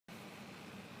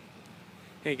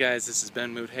Hey guys, this is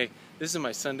Ben Mood. Hey, this is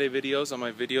my Sunday videos on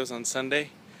my videos on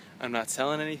Sunday. I'm not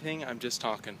selling anything, I'm just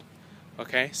talking.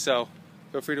 Okay, so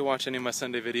feel free to watch any of my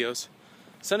Sunday videos.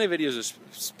 Sunday videos are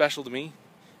special to me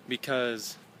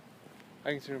because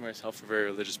I consider myself a very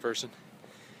religious person.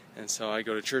 And so I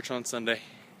go to church on Sunday.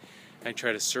 I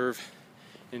try to serve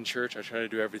in church. I try to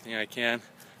do everything I can.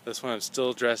 That's when I'm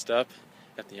still dressed up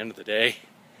at the end of the day.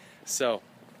 So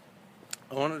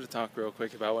I wanted to talk real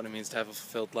quick about what it means to have a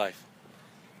fulfilled life.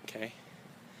 Okay?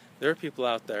 There are people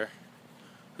out there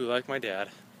who, like my dad,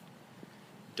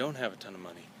 don't have a ton of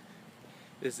money.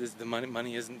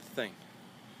 Money isn't the thing.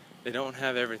 They don't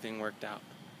have everything worked out.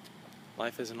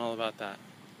 Life isn't all about that.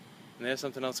 And they have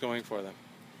something else going for them.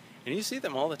 And you see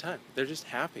them all the time. They're just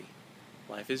happy.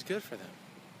 Life is good for them.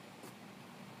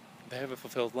 They have a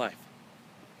fulfilled life.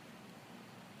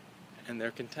 And they're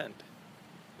content.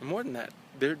 And more than that,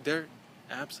 they're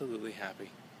absolutely happy.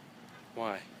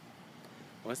 Why?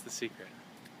 What's the secret?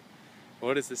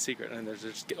 What is the secret? And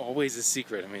there's always a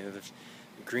secret. I mean, there's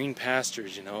green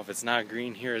pastures, you know. If it's not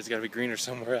green here, it's got to be greener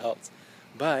somewhere else.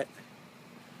 But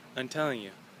I'm telling you,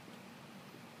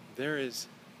 there is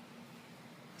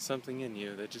something in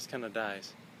you that just kind of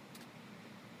dies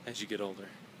as you get older.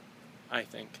 I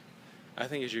think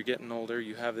as you're getting older,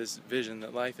 you have this vision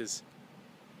that life is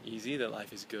easy, that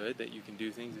life is good, that you can do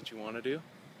things that you want to do,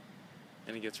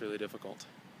 and it gets really difficult.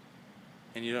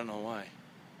 And you don't know why.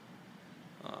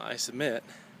 I submit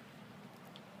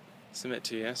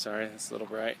to you, sorry, that's a little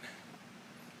bright.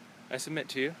 I submit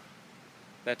to you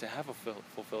that to have a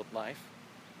fulfilled life,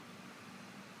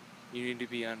 you need to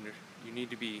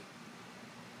be,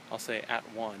 I'll say,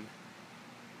 at one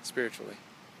spiritually.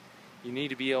 You need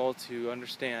to be able to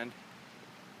understand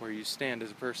where you stand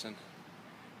as a person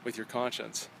with your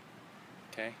conscience.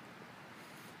 Okay?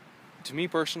 To me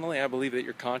personally, I believe that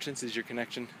your conscience is your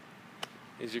connection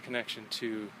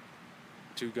to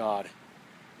God.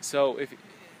 So if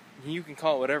you can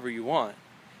call it whatever you want,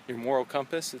 your moral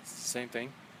compass, it's the same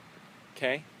thing.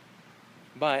 Okay?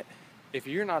 But if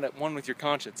you're not at one with your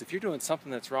conscience, if you're doing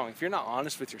something that's wrong, if you're not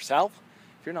honest with yourself,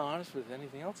 if you're not honest with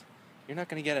anything else, you're not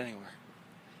going to get anywhere.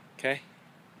 Okay?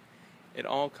 It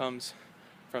all comes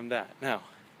from that. Now,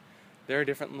 there are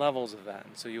different levels of that,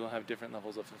 and so you will have different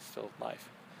levels of fulfilled life.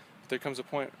 But there comes a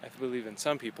point, I believe, in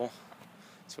some people,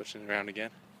 switching around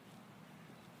again,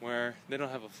 where they don't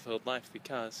have a fulfilled life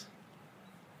because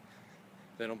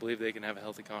they don't believe they can have a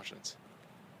healthy conscience.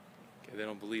 Okay, they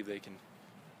don't believe they can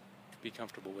be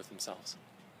comfortable with themselves.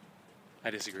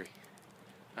 I disagree.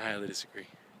 I highly disagree.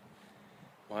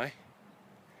 Why?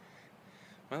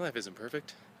 My life isn't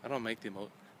perfect. I don't make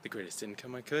the greatest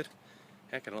income I could.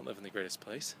 Heck, I don't live in the greatest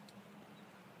place.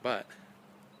 But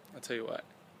I'll tell you what.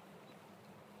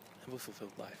 I have a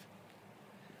fulfilled life.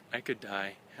 I could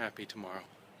die happy tomorrow.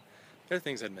 There are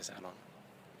things I'd miss out on.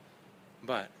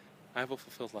 But I have a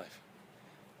fulfilled life.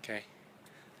 Okay?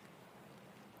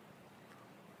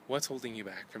 What's holding you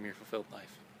back from your fulfilled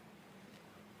life?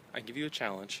 I give you a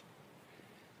challenge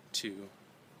I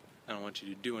don't want you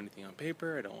to do anything on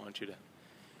paper. I don't want you to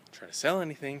try to sell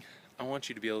anything. I want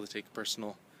you to be able to take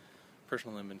personal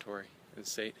inventory and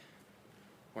state,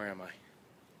 where am I?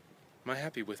 Am I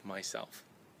happy with myself?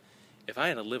 If I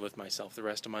had to live with myself the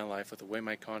rest of my life with the way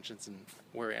my conscience and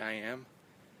where I am,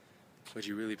 would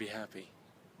you really be happy?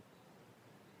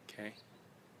 Okay? I'm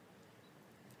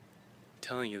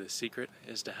telling you, the secret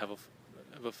is to have a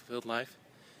fulfilled life,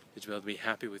 is to be able to be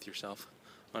happy with yourself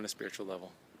on a spiritual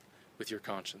level, with your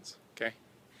conscience. Okay?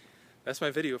 That's my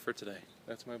video for today.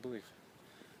 That's my belief.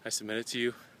 I submit it to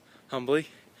you humbly.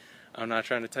 I'm not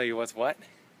trying to tell you what's what,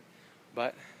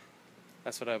 but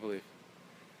that's what I believe.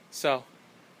 So,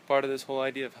 part of this whole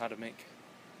idea of how to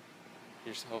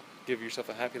give yourself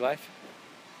a happy life,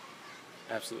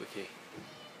 absolutely key.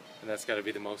 And that's got to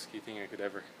be the most key thing I could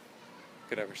ever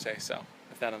say. So,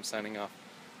 with that, I'm signing off.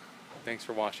 Thanks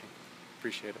for watching.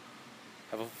 Appreciate it.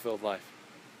 Have a fulfilled life.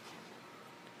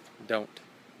 Don't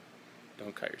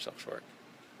cut yourself short.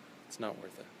 It's not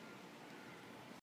worth it.